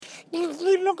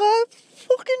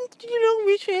fucking,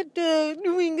 wish that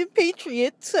New England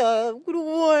Patriots would have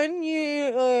won,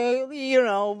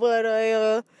 but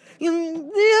they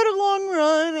had a long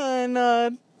run,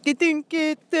 and they didn't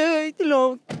get,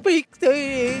 break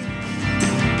the...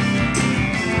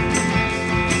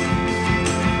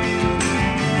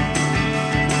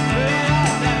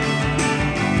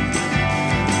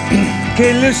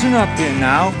 Okay, listen up here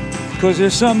now, because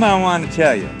there's something I want to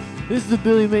tell you. This is the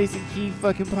Billy Mason Keene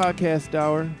fucking podcast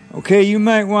hour. Okay, you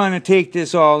might want to take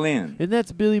this all in. And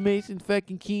that's Billy Mason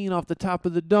fucking Keene off the top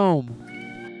of the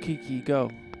dome. Kiki,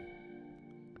 go.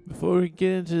 Before we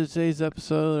get into today's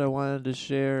episode, I wanted to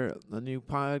share a new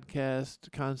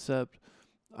podcast concept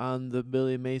on the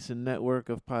Billy Mason network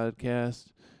of podcasts.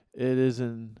 It is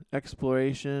an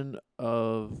exploration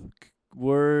of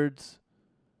words.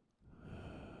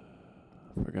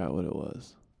 I forgot what it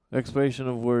was. Exploration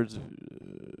of words.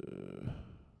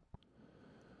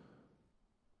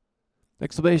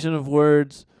 Exploration of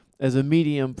words as a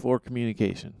medium for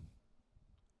communication.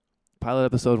 Pilot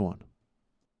episode 1.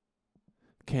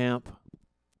 Camp.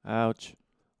 Ouch.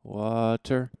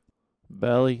 Water.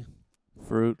 Belly.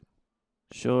 Fruit.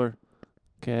 Shore.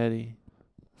 Caddy.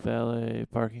 Valet.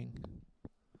 Parking.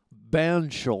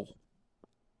 Banshul.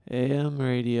 AM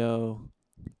radio.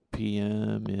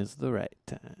 PM is the right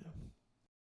time.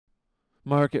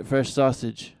 Market fresh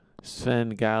sausage.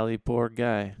 Svengali, poor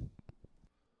guy.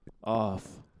 Off.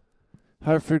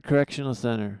 Hartford Correctional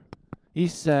Center.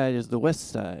 East side is the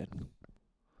west side.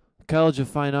 College of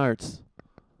Fine Arts.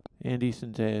 Andy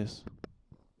Centeus.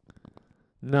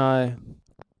 Nigh.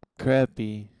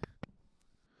 Crappy.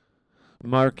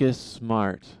 Marcus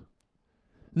Smart.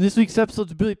 And this week's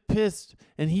episode's Billy pissed,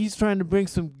 and he's trying to bring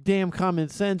some damn common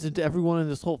sense into everyone in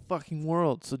this whole fucking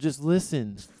world. So just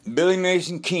listen. Billy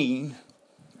Mason Keene,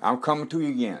 I'm coming to you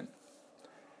again.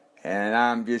 And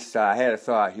I'm just, I had a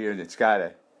thought here that's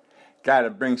gotta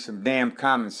bring some damn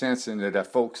common sense into the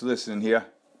folks listening here.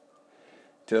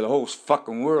 To the whole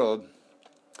fucking world.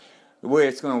 The way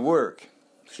it's gonna work.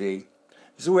 See?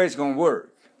 This is the way it's gonna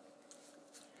work.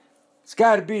 It's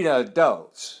gotta be the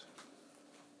adults.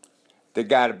 There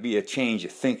gotta be a change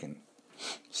of thinking.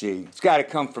 See, it's gotta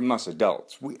come from us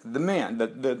adults. The men,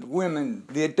 the women,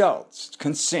 the adults.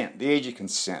 Consent, the age of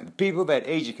consent. The people that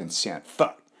age of consent.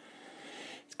 Fuck.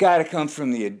 It's gotta come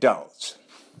from the adults.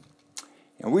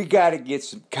 And we gotta get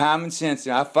some common sense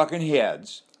in our fucking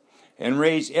heads and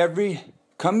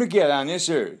come together on this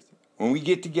earth when we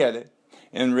get together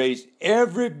and raise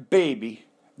every baby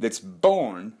that's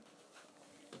born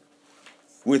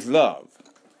with love.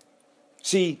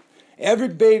 See, every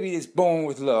baby that's born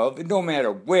with love, it don't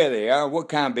matter where they are, what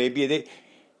kind of baby,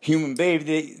 human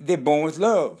baby, they're born with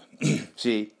love.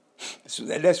 See, so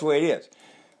that's the way it is.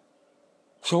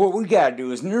 So what we got to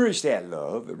do is nourish that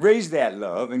love, raise that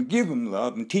love, and give them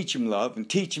love, and teach them love, and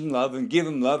teach them love, and give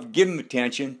them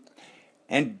attention,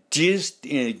 and just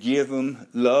give them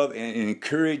love and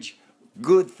encourage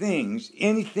good things.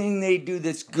 Anything they do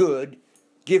that's good,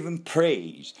 give them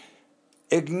praise.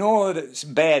 Ignore this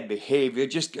bad behavior,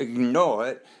 just ignore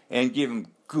it, and give them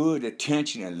good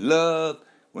attention and love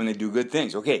when they do good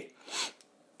things. Okay,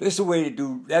 that's the way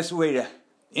to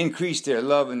increase their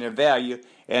love and their value,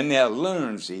 and they'll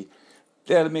learn, see.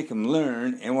 That'll make them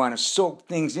learn and want to soak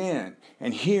things in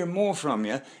and hear more from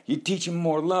you. You teach them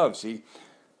more love, see.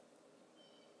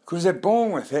 Because they're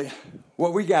born with it.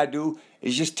 What we got to do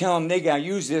is just tell them they got to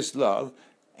use this love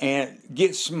and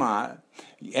get smart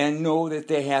and know that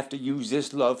they have to use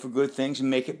this love for good things and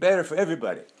make it better for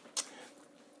everybody.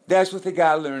 That's what they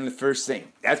got to learn the first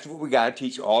thing. That's what we got to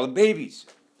teach all the babies.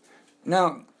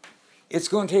 Now, it's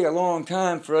going to take a long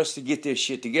time for us to get this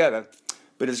shit together,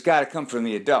 but it's got to come from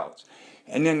the adults.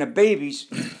 And then the babies,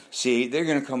 see, they're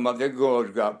going to come up, they're going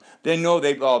to grow up. They know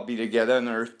they'll all be together on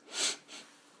earth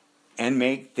and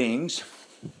make things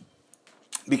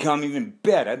become even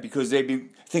better because they be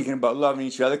thinking about loving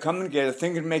each other, coming together,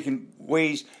 thinking of making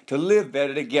ways to live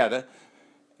better together,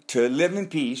 to live in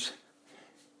peace.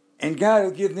 And God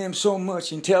will give them so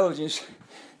much intelligence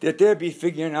that they'll be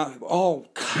figuring out all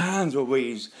kinds of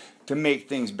ways to make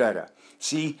things better.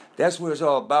 See, that's what it's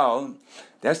all about.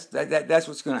 That's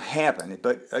what's going to happen.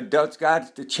 But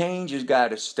the change has got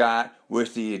to start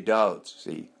with the adults,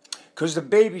 see. Because the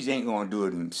babies ain't going to do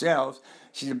it themselves.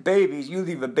 See, the babies, you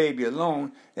leave a baby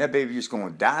alone, that baby's just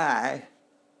going to die.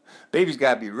 Baby's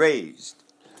got to be raised.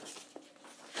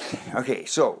 Okay,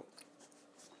 so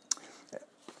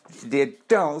the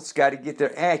adults got to get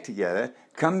their act together,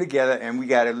 come together, and we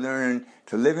got to learn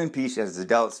to live in peace as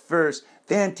adults first,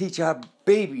 then teach our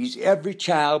babies, every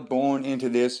child born into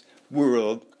this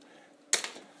world.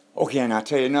 Okay, and I'll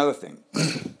tell you another thing.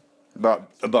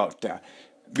 about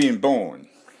being born.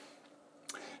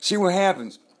 See what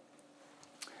happens?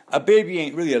 A baby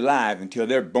ain't really alive until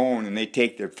they're born and they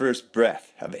take their first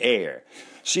breath of air.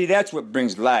 See, that's what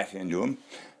brings life into them.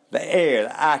 The air,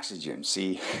 the oxygen,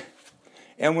 see.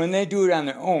 And when they do it on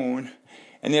their own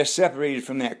and they're separated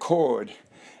from that cord,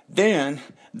 then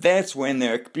that's when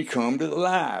they become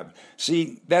alive.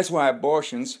 See, that's why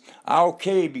abortions are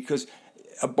okay, because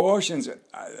abortions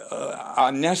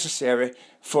are necessary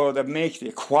to make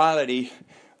the quality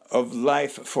of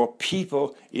life for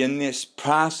people in this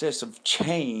process of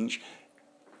change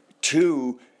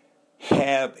to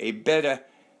have a better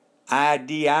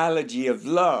ideology of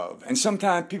love. And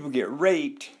sometimes people get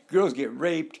raped, girls get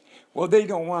raped. Well, they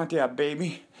don't want that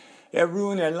baby. That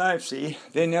ruin their life, see.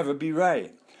 They never be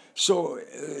right. So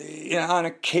on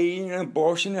occasion, an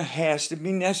abortion has to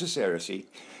be necessary, see.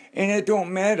 And it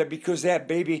don't matter, because that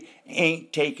baby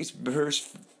ain't taken its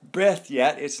first breath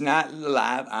yet. It's not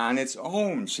alive on its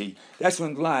own, see. That's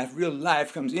when real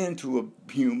life comes into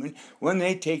a human, when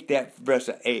they take that breath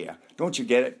of air. Don't you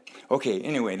get it? Okay,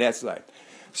 anyway, that's life.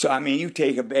 So, I mean, you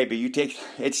take a baby,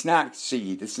 it's not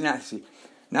seed,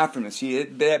 not from the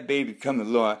seed. That baby comes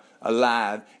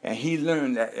alive, and he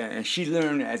learned that, and she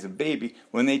learned as a baby,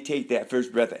 when they take that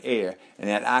first breath of air and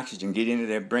that oxygen get into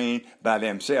their brain by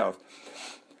themselves.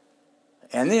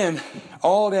 And then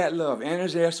all that love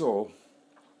enters their soul,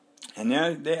 and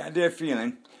they're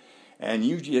feeling, and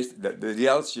the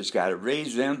adults just got to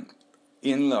raise them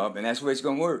in love, and that's the way it's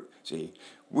going to work, see.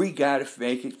 We got to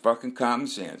make it fucking common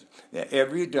sense that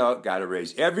every adult got to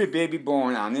raise every baby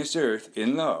born on this earth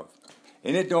in love.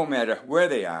 And it don't matter where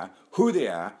they are, who they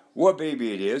are, what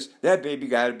baby it is, that baby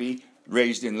got to be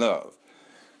raised in love.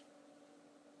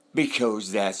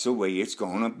 Because that's the way it's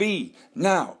going to be.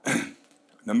 Now,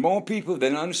 the more people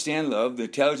that understand love, the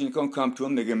intelligence is going to come to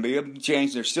them. They're going to be able to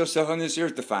change. There's still stuff on this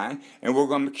earth to find. And we're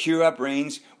going to cure our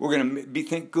brains. We're going to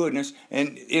think goodness.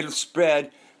 And it'll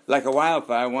spread like a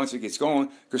wildfire once it gets going,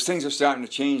 because things are starting to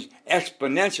change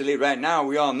exponentially right now.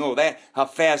 We all know that, how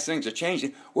fast things are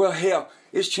changing. Well, hell,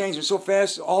 it's changing so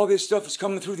fast. All this stuff is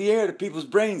coming through the air to people's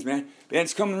brains, man. And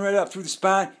it's coming right up through the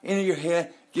spine, into your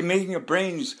head, making your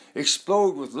brains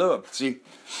explode with love. See,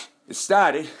 it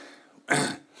started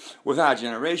with our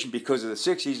generation because of the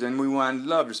 60s, and we wanted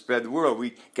love to spread the world.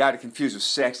 We got it confused with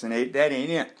sex, and that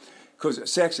ain't it.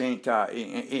 Because sex ain't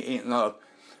love.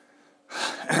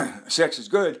 Sex is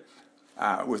good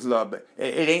with love, but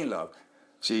it ain't love.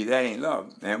 See, that ain't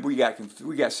love. And we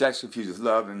got sex confused with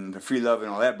love and free love and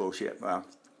all that bullshit. Well,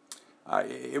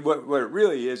 what it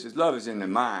really is love is in the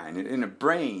mind, in the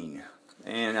brain.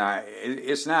 And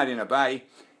it's not in our body.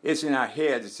 It's in our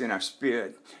heads. It's in our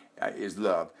spirit is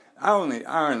love.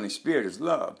 Our only spirit is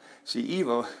love. See,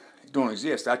 evil don't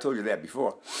exist. I told you that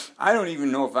before. I don't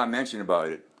even know if I mentioned about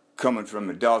it coming from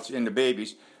adults into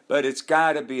babies. But it's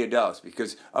got to be adults,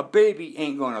 because a baby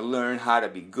ain't going to learn how to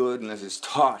be good unless it's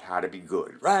taught how to be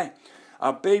good, right?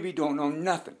 A baby don't know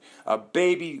nothing. A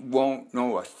baby won't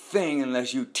know a thing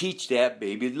unless you teach that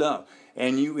baby love.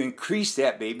 And you increase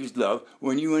that baby's love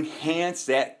when you enhance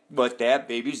what that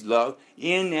baby's love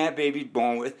in that baby's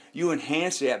born with. You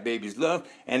enhance that baby's love,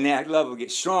 and that love will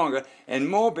get stronger, and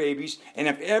more babies. And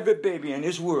if every baby in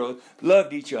this world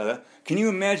loved each other, can you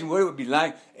imagine what it would be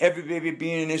like, every baby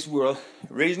being in this world,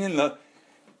 raising in love?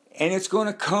 And it's going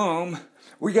to come.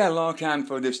 We got a long time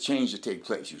for this change to take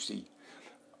place, you see.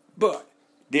 But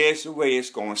that's the way it's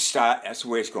going to start. That's the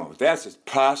way it's going. That's a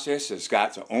process that's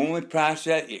got the only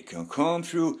process it can come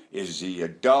through is the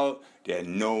adult that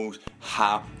knows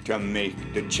how to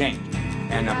make the change.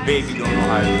 And a baby don't know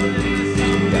how to do it. So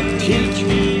you got to teach a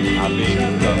baby to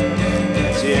love.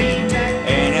 That's it.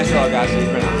 And that's all I got to say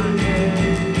for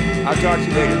now. I'll talk to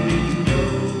you later.